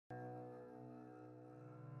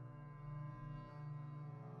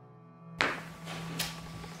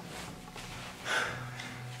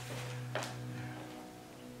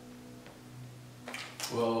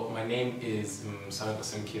name is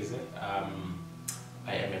Mkhize.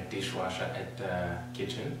 I am a dishwasher at the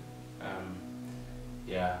kitchen.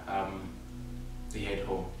 The head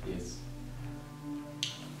home, yes.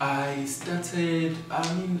 I started,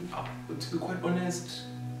 to be quite honest,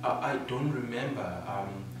 I don't remember,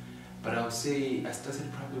 but I would say I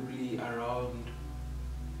started probably around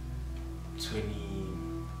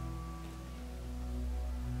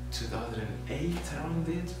 2008, around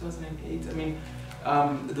there, 2008. I mean,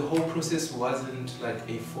 the whole process wasn't like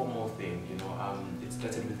a formal thing, you know. It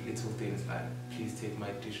started with little things like, please take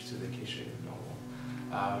my dish to the kitchen, you know.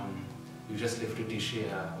 You just left your dish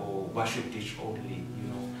here, or wash your dish only, you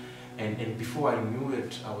know. And before I knew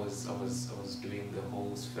it, I was doing the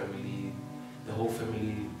whole family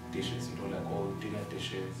dishes, you know, like all dinner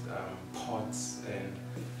dishes, pots, and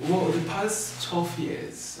well, the past 12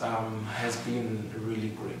 years has been really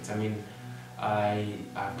great. I mean,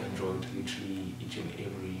 I've enjoyed literally each and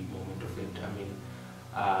every moment of it. I mean,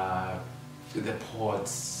 the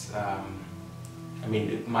pots. I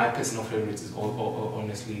mean, my personal favorite is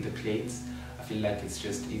honestly the plates. I feel like it's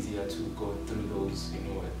just easier to go through those, you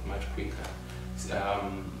know, much quicker.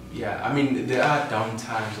 Yeah, I mean, there are down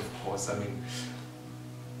times, of course. I mean,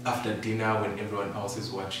 after dinner, when everyone else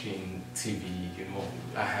is watching TV, you know,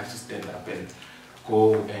 I have to stand up and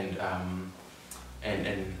go and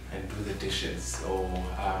do the dishes, or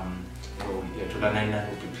Yatula Nine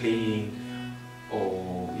will be playing,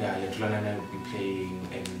 or yeah, Yatula Nine will be playing,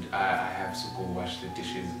 and I have to go wash the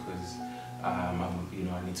dishes because you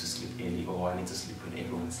know, I need to sleep early, or I need to sleep when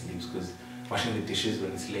everyone sleeps, because washing the dishes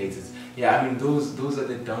when it's late is, yeah, I mean, those are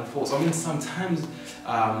the downfalls. I mean, sometimes you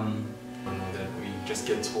know, that we just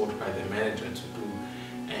get told by the manager to do,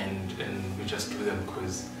 and we just do them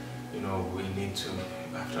because, you know, we need to,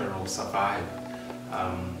 after all, survive.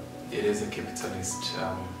 It is a capitalist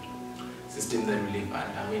system that we live in.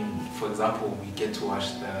 I mean, for example, we get to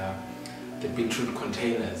wash the beetroot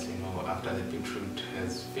containers, you know, after the beetroot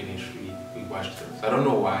has finished, we wash those. I don't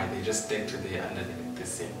know why, they just stick to there under the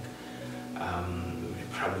sink.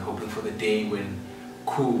 We're probably hoping for the day when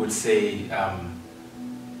Ku would say,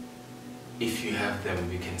 if you have them,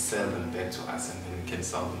 we can sell them back to us, and then we can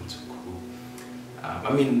sell them to Ku. I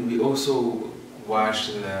mean, we also wash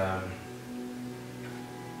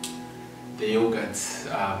the yogurt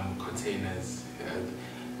containers.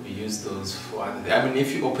 We use those for other. I mean,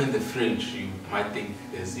 if you open the fridge, you might think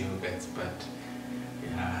there's yogurt, but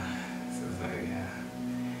yeah, so it's like, yeah,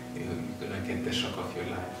 you're gonna get the shock of your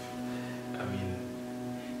life. I mean,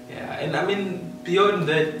 yeah, and I mean, beyond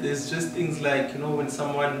that, there's just things like, you know, when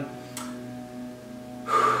someone,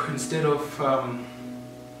 instead of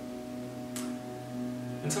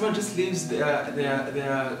when someone just leaves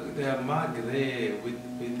their mug there with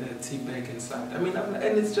a tea bag inside. I mean,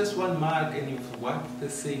 and it's just one mug, and you've wiped the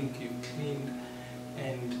sink, you've cleaned,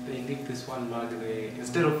 and they leave this one mug there.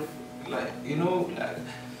 Instead of, like, you know, like,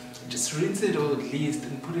 just rinse it, or at least,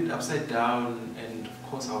 and put it upside down, and of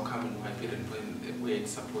course I'll come and wipe it and put it where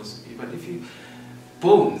it's supposed to be. But if you,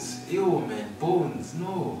 bones, ew man, bones,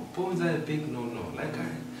 no, bones are a big no-no. Like,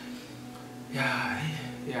 yeah,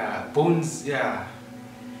 bones, yeah.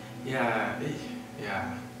 I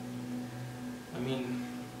mean,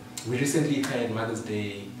 we recently had Mother's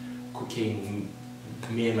Day cooking.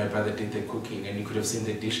 Me and my brother did the cooking, and you could have seen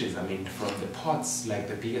the dishes. I mean, from the pots, like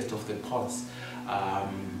the biggest of the pots,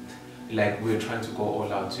 like we were trying to go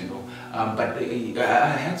all out, you know. But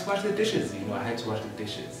I had to wash the dishes, you know. I had to wash the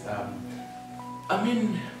dishes. I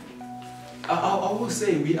mean, I will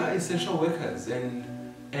say we are essential workers, and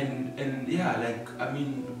yeah, like, I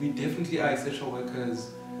mean, we definitely are essential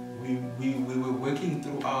workers. We were working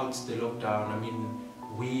throughout the lockdown. I mean,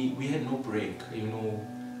 we had no break, you know,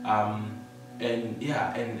 and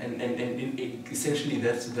yeah, and essentially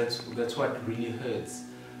that's what really hurts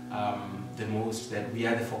the most, that we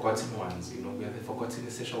are the forgotten ones, you know. We are the forgotten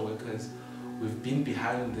essential workers. We've been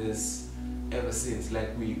behind this ever since.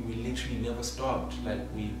 Like, we literally never stopped. Like,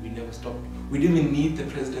 we never stopped. We didn't even need the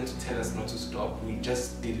president to tell us not to stop. We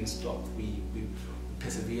just didn't stop. We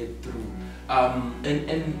persevered through. And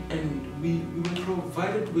we were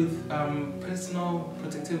provided with personal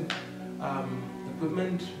protective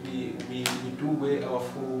equipment. We do wear our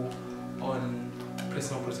full on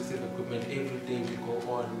personal protective equipment every day. We go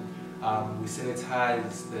on. We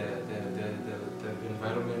sanitize the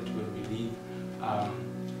environment when we leave.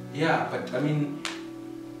 Yeah, but I mean,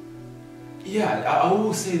 yeah, I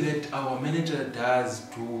will say that our manager does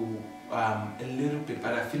do a little bit,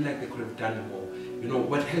 but I feel like they could have done more. You know,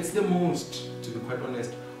 what hurts the most, to be quite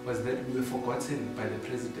honest, was that we were forgotten by the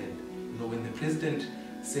president. You know, when the president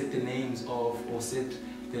said the names of, or said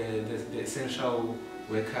the essential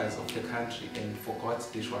workers of the country and forgot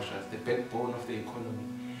dishwashers, the backbone of the economy,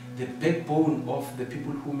 the backbone of the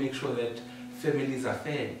people who make sure that families are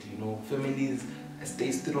fed, families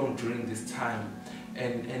stay strong during this time.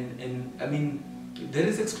 And I mean, that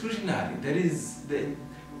is exclusionary. That is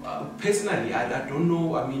personally, I don't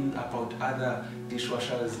know, about other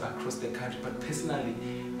dishwashers across the country, but personally,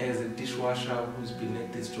 as a dishwasher who's been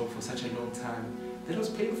at this job for such a long time, that was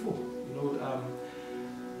painful.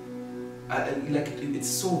 It's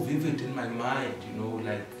so vivid in my mind,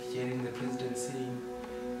 like hearing the president saying,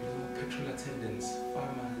 petrol attendants,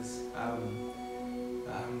 farmers,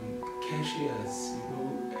 cashiers,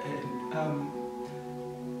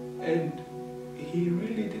 and he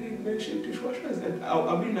really didn't mention dishwashers. And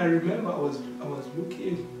I remember I was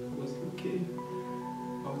looking,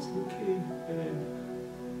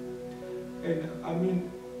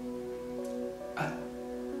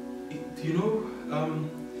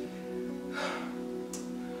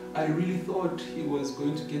 I really thought he was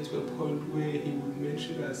going to get to a point where he would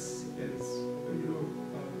mention us as,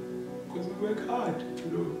 because we work hard,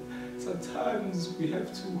 Sometimes we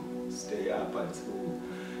have to stay up until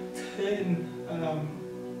 10.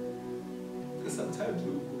 Sometimes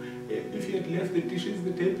if you had left the dishes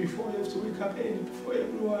the day before, you have to wake up early before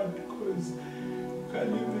everyone because you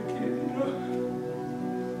can't leave the kid,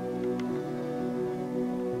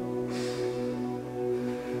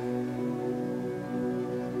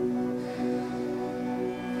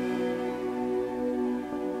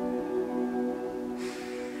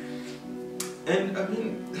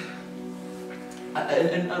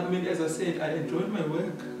 And as I said, I enjoyed my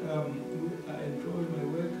work.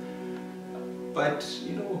 But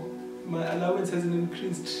my allowance hasn't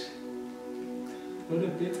increased. Not a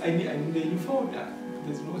bit. I need a uniform.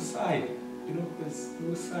 There's no sign. There's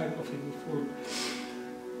no sign of a uniform.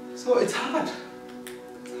 So it's hard.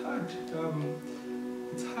 It's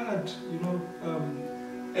hard.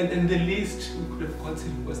 And the least we could have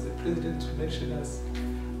gotten was the president to mention us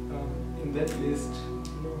in that list.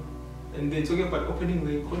 And they're talking about opening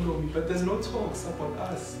the economy, but there's no talks about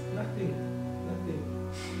us. Nothing.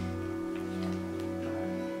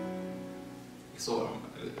 So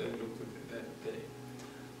I looked at that day.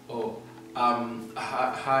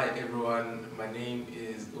 Hi everyone. My name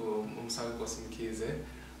is Mkhize.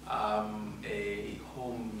 I'm a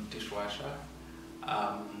home dishwasher.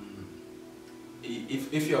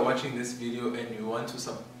 If you are watching this video and you want to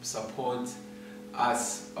support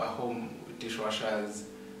us, home dishwashers,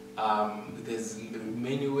 there's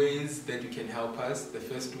many ways that you can help us. The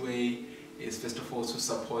first way is, first of all, to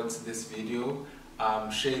support this video.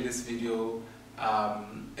 Share this video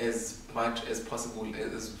as much as possible,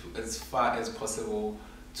 as far as possible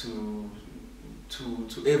to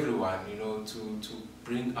everyone, to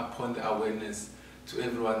bring upon the awareness to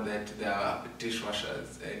everyone that there are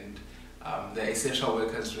dishwashers and they're essential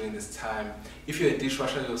workers during this time. If you're a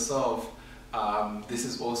dishwasher yourself, this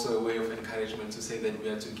is also a way of encouragement to say that we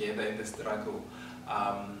are together in the struggle.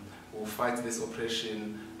 We'll fight this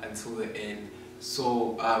oppression until the end.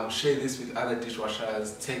 So share this with other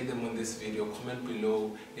dishwashers, tag them on this video, comment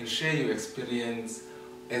below, and share your experience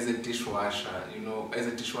as a dishwasher. As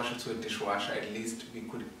a dishwasher to a dishwasher, at least we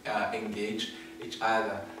could engage each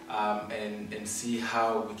other and see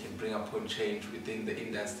how we can bring upon change within the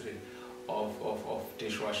industry of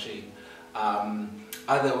dishwashing.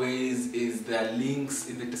 Other ways is there are links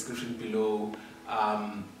in the description below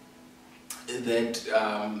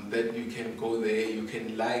that you can go there. You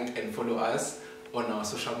can like and follow us on our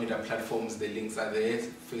social media platforms. The links are there: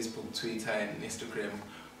 Facebook, Twitter, and Instagram.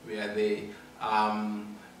 We are there.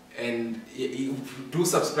 And do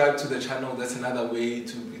subscribe to the channel. That's another way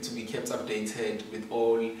to be kept updated with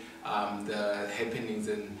all the happenings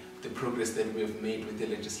and the progress that we have made with the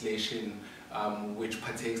legislation which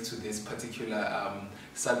pertains to this particular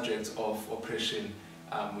subject of oppression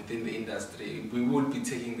within the industry. We will be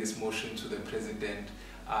taking this motion to the president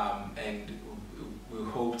and we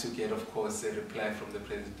hope to get, of course, a reply from the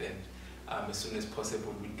president as soon as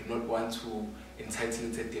possible. We do not want to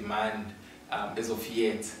entitle it a demand as of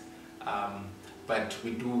yet, but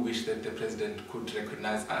we do wish that the president could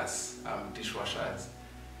recognize us, dishwashers,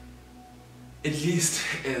 at least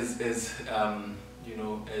as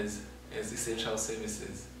essential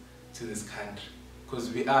services to this country, because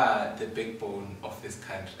we are the backbone of this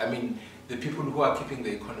country. I mean, the people who are keeping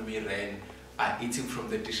the economy ran are eating from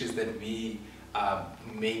the dishes that we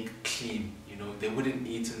make clean. They wouldn't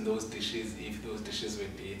eat in those dishes if those dishes were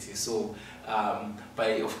dirty. So,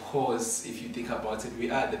 of course, if you think about it,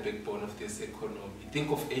 we are the backbone of this economy.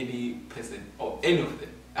 Think of any person, or any of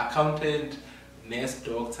them, accountant, nurse,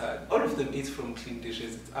 doctor, all of them eat from clean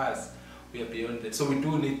dishes. It's us We are beyond that. So we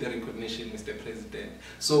do need the recognition, Mr. President.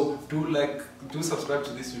 So do subscribe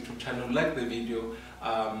to this YouTube channel, like the video,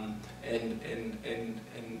 and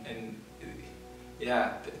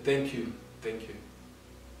yeah, thank you.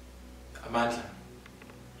 Amandla.